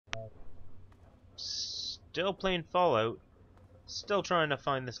Still playing Fallout. Still trying to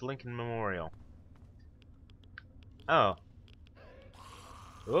find this Lincoln Memorial. Oh.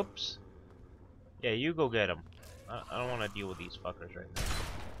 Oops. Yeah, you go get him. I don't want to deal with these fuckers right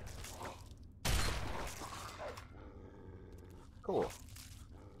now. Cool.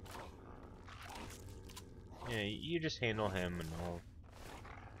 Yeah, you just handle him and I'll...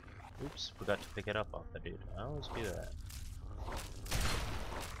 Oops, forgot to pick it up off the dude. I always do that.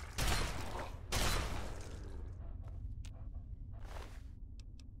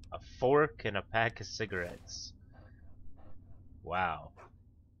 A fork and a pack of cigarettes. Wow.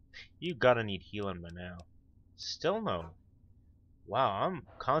 You gotta need healing by now. Still no. Wow, I'm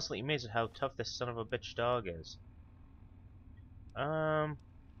constantly amazed at how tough this son of a bitch dog is.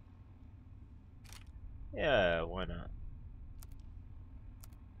 Yeah, why not?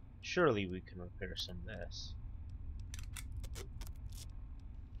 Surely we can repair some of this.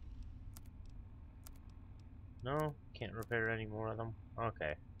 No? Can't repair any more of them?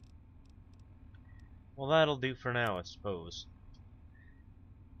 Okay. Well, that'll do for now, I suppose.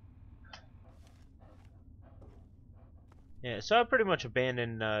 Yeah, so I pretty much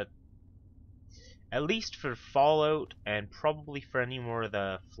abandoned, at least for Fallout, and probably for any more of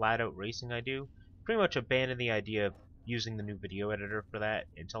the flat-out racing I do, pretty much abandoned the idea of using the new video editor for that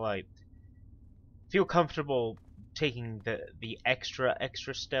until I feel comfortable taking the extra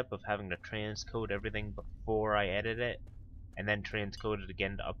step of having to transcode everything before I edit it, and then transcode it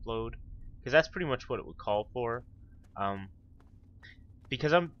again to upload, because that's pretty much what it would call for.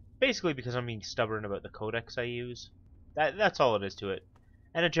 Because I'm being stubborn about the codecs I use. That's all it is to it,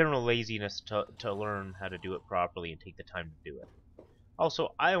 and a general laziness to learn how to do it properly and take the time to do it.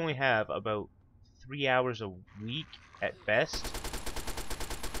 Also, I only have about 3 hours a week at best.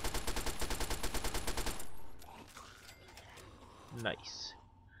 Nice.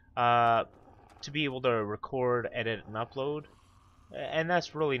 To be able to record, edit, and upload, and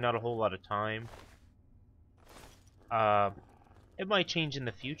that's really not a whole lot of time. It might change in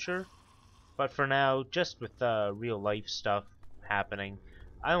the future, but for now, just with real life stuff happening,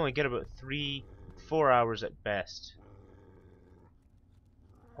 I only get about 4 hours at best.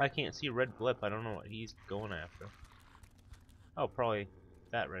 I can't see a red blip. I don't know what he's going after. Oh, probably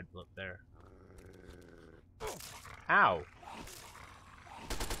that red blip there. Ow!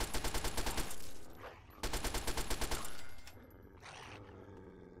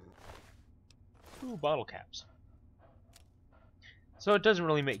 Ooh, bottle caps. So it doesn't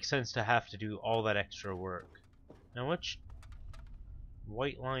really make sense to have to do all that extra work. Now which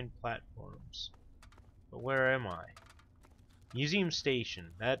white line platforms? But where am I? Museum Station.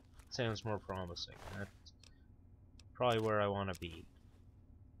 That sounds more promising. That's probably where I want to be.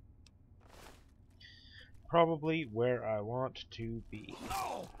 Probably where I want to be.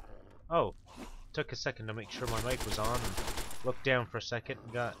 Oh, took a second to make sure my mic was on and looked down for a second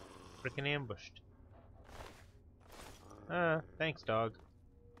and got freaking ambushed. Thanks, dog.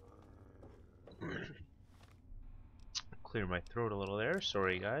 Clear my throat a little there.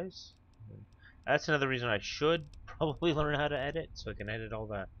 Sorry, guys. That's another reason I should probably learn how to edit, so I can edit all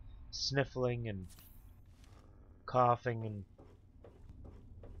the sniffling and coughing and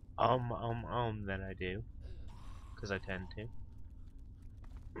that I do, because I tend to.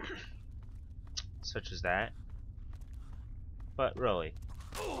 Such as that. But really.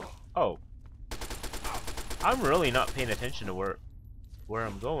 Oh. I'm really not paying attention to where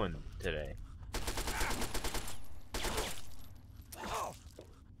I'm going today.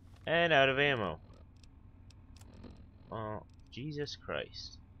 And out of ammo. Oh, Jesus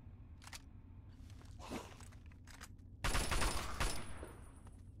Christ.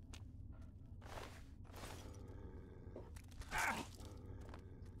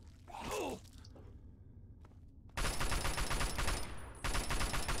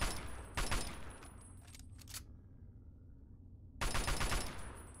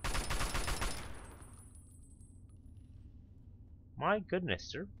 My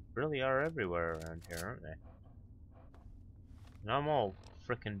goodness, there really are everywhere around here, aren't they? And I'm all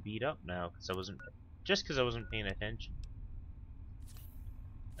frickin' beat up now because I wasn't paying attention.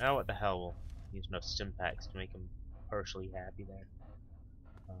 Now what the hell? We'll use enough stim packs to make him partially happy there.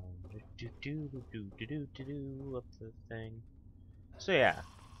 Up the thing. So yeah,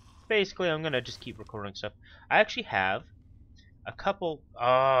 basically I'm gonna just keep recording stuff. I actually have a couple.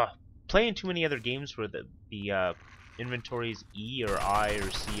 Playing too many other games where the inventory is E or I or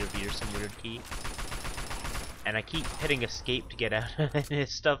C or V or some weird key, and I keep hitting escape to get out of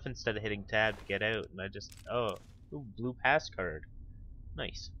his stuff instead of hitting tab to get out, and I just ooh, blue pass card,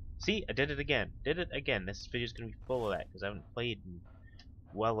 nice. See, I did it again. This video's gonna be full of that because I haven't played in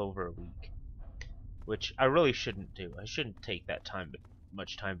well over a week. which I really shouldn't do. I shouldn't take that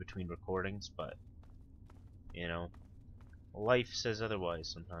much time between recordings, but you know, life says otherwise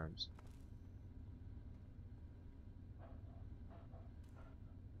sometimes.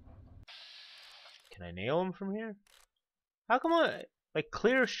 Can I nail him from here? How come I, like,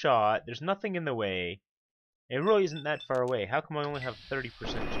 clear shot, there's nothing in the way. It really isn't that far away. How come I only have 30%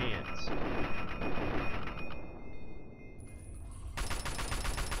 chance?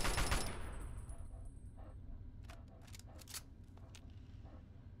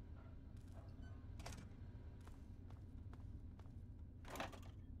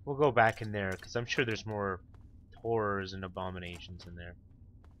 We'll go back in there, because I'm sure there's more horrors and abominations in there.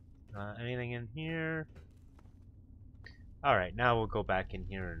 Anything in here? Alright, now we'll go back in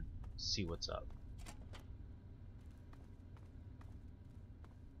here and see what's up.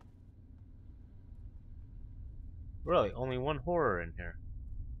 Really, only one horror in here.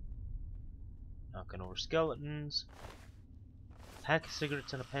 Knocking over skeletons. Pack of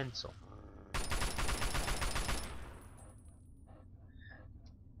cigarettes and a pencil.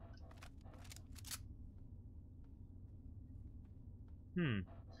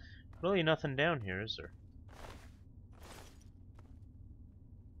 Really nothing down here, is there?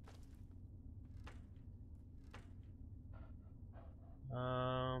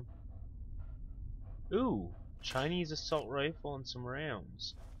 Ooh! Chinese assault rifle and some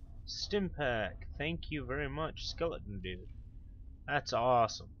rounds. Stim pack. Thank you very much, skeleton dude. That's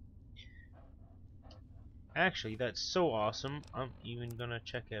awesome. Actually, that's so awesome, I'm even gonna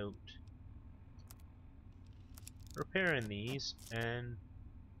check out repairing these, and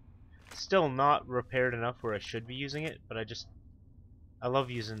still not repaired enough where I should be using it, but I love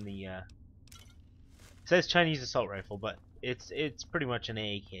using the it says Chinese assault rifle, but it's pretty much an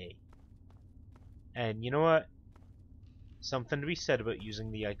AK. And you know what? Something to be said about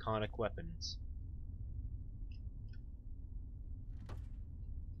using the iconic weapons.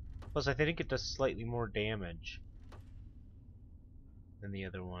 Plus, I think it does slightly more damage than the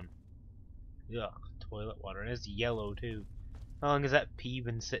other one. Ugh, toilet water. And it's yellow, too. How long has that pee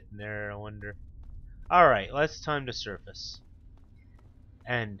been sitting there, I wonder? Alright, let's time to surface.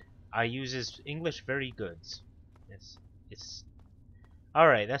 And I uses English very goods. It's...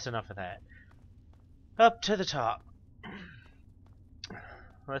 Alright, that's enough of that. Up to the top.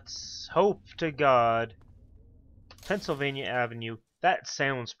 Let's hope to God. Pennsylvania Avenue. That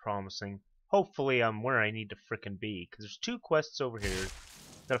sounds promising. Hopefully I'm where I need to frickin' be. Because there's 2 quests over here.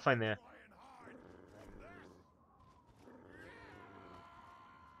 Gotta find the...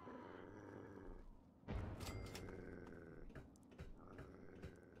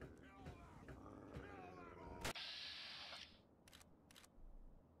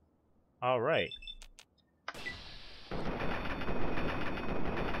 Alright.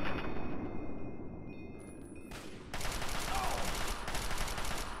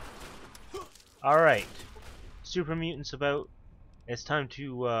 Alright. Super Mutants about. It's time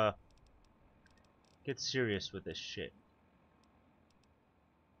to get serious with this shit.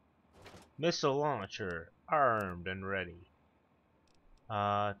 Missile launcher. Armed and ready.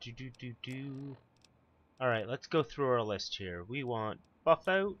 Alright, let's go through our list here. We want buff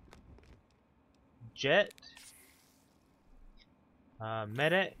out, jet,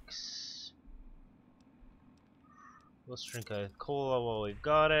 medics. Let's drink a cola while we've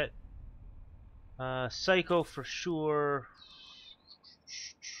got it. Psycho for sure.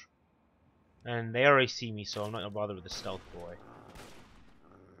 And they already see me, so I'm not gonna bother with the stealth boy.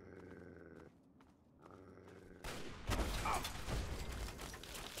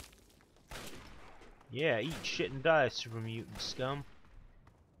 Yeah, eat shit and die, Super Mutant scum.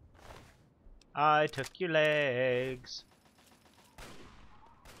 I took your legs.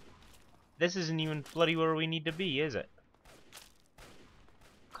 This isn't even bloody where we need to be, is it?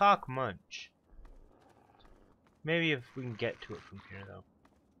 Cock munch. Maybe if we can get to it from here, though.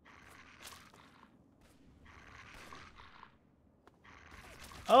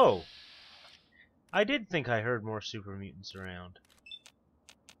 Oh! I did think I heard more Super Mutants around.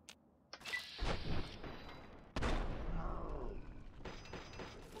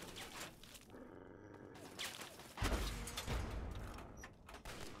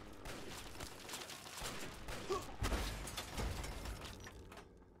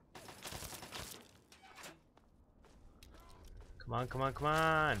 Come on, come on, come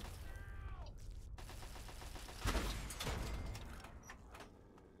on!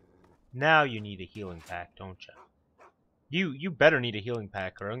 Now you need a healing pack, don't you? You better need a healing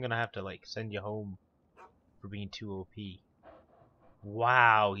pack, or I'm gonna have to, like, send you home for being too OP.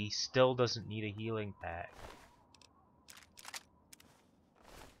 Wow, he still doesn't need a healing pack.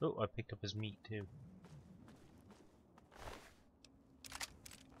 Oh, I picked up his meat, too.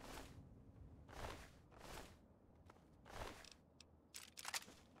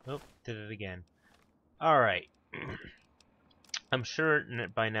 Oh, did it again. Alright. I'm sure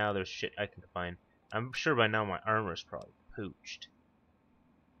by now there's shit I can find. I'm sure by now my armor's probably pooched.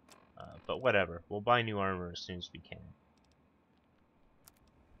 But whatever. We'll buy new armor as soon as we can.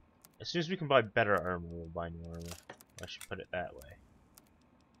 As soon as we can buy better armor, we'll buy new armor. I should put it that way.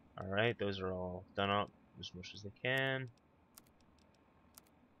 Alright, those are all done up as much as they can.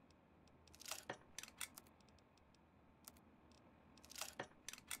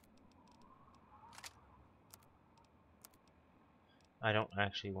 I don't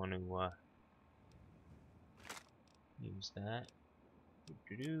actually want to use that.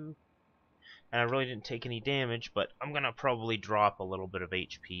 Doo-doo-doo. And I really didn't take any damage, but I'm gonna probably drop a little bit of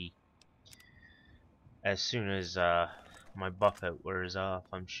HP as soon as my buff out wears off,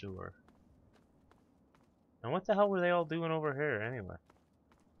 I'm sure. And what the hell were they all doing over here anyway?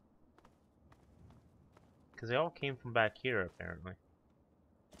 Because they all came from back here apparently.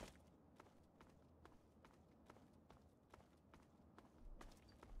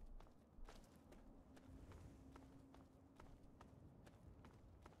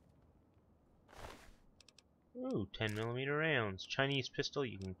 Ooh, 10mm rounds. Chinese pistol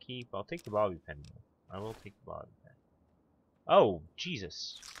you can keep. I'll take the bobby pin though. I will take the bobby pin. Oh,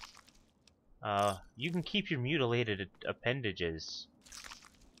 Jesus. You can keep your mutilated appendages.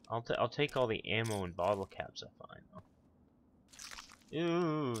 I'll take all the ammo and bottle caps I find though.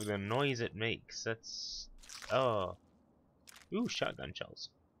 Ooh, the noise it makes. That's... Oh. Ooh, shotgun shells.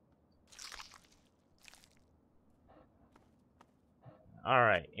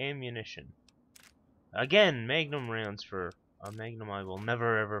 Alright, ammunition. Again, magnum rounds for a magnum I will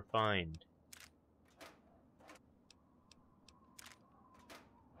never ever find.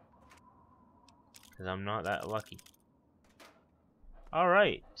 Because I'm not that lucky.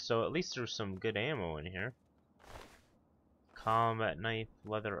 Alright, so at least there's some good ammo in here. Combat knife,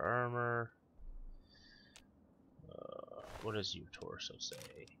 leather armor. What does your torso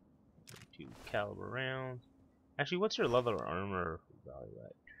say? 2 caliber rounds. Actually, what's your leather armor value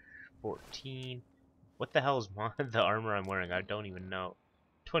at? 14. What the hell is the armor I'm wearing? I don't even know.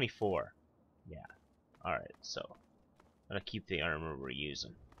 24. Yeah. Alright, so I'm gonna keep the armor we're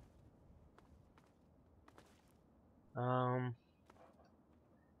using. Can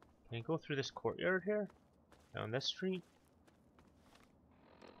I go through this courtyard here? Down this street?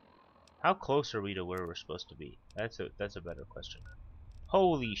 How close are we to where we're supposed to be? That's a better question.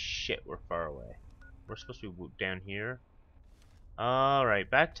 Holy shit, we're far away. We're supposed to be down here.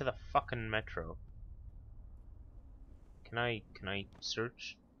 Alright, back to the fucking metro. Can I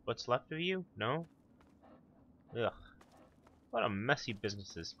search what's left of you? No? Ugh. What a messy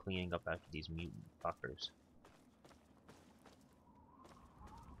business is cleaning up after these mutant fuckers.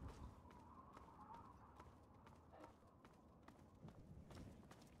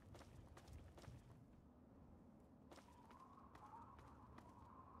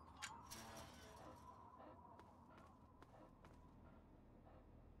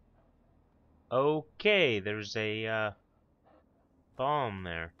 Okay, there's a bomb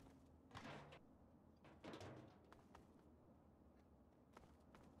there.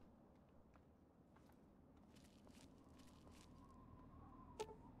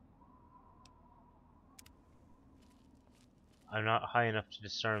 I'm not high enough to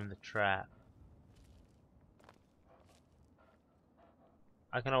disarm the trap.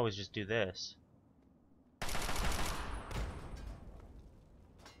 I can always just do this.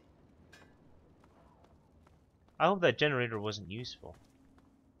 I hope that generator wasn't useful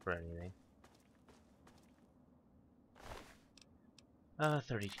for anything.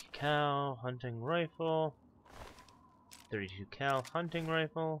 32 cal hunting rifle. 32 cal hunting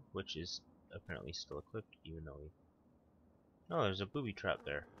rifle, which is apparently still equipped, even though we... Oh, there's a booby trap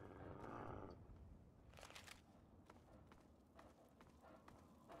there.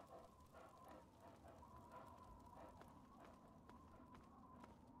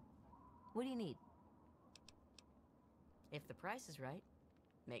 What do you need? If the price is right,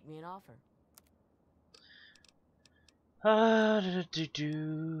 make me an offer. I'll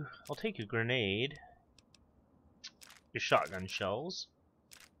take a grenade. Your shotgun shells.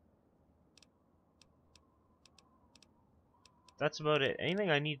 That's about it. Anything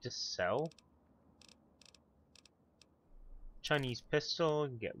I need to sell? Chinese pistol,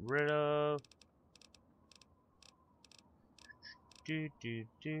 get rid of.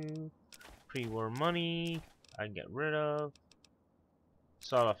 Pre-war money, I can get rid of.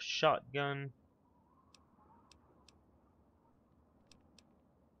 Sawed-off shotgun.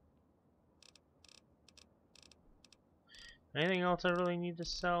 Anything else I really need to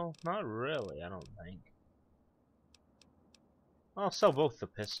sell? Not really, I don't think. I'll sell both the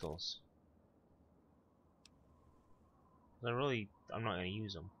pistols. I'm not gonna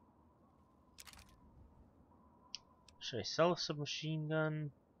use them. Should I sell a submachine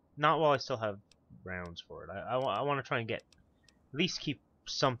gun? Not while I still have rounds for it. I want to try and get, at least keep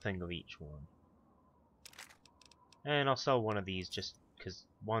something of each one. And I'll sell one of these just because,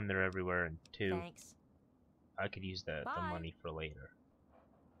 one, they're everywhere, and two, Thanks. I could use the Bye. money for later.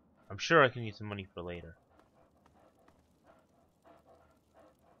 I'm sure I can use the money for later.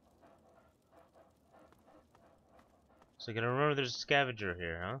 So I gotta remember there's a scavenger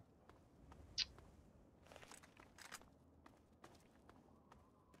here, huh?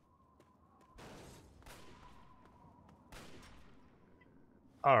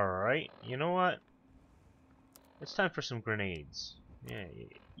 Alright, you know what? It's time for some grenades.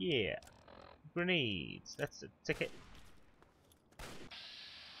 Yeah. Grenades. That's the ticket.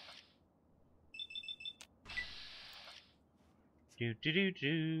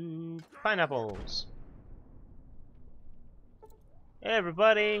 Pineapples.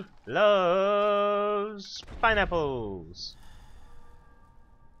 Everybody loves pineapples.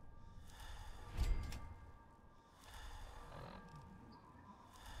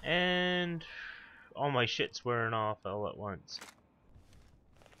 And all my shit's wearing off all at once.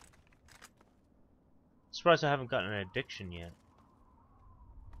 Surprised I haven't gotten an addiction yet.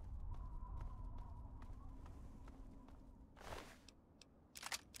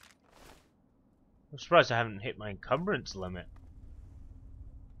 I'm surprised I haven't hit my encumbrance limit.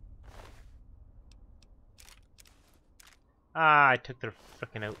 Ah, I took their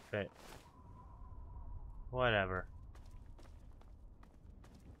frickin' outfit. Whatever.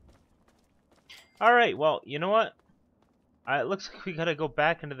 Alright, well, you know what? It looks like we gotta go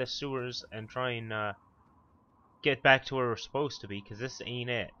back into the sewers and try and get back to where we're supposed to be, because this ain't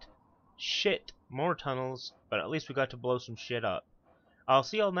it. Shit, more tunnels, but at least we got to blow some shit up. I'll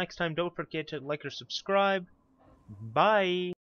see y'all next time. Don't forget to like or subscribe. Bye!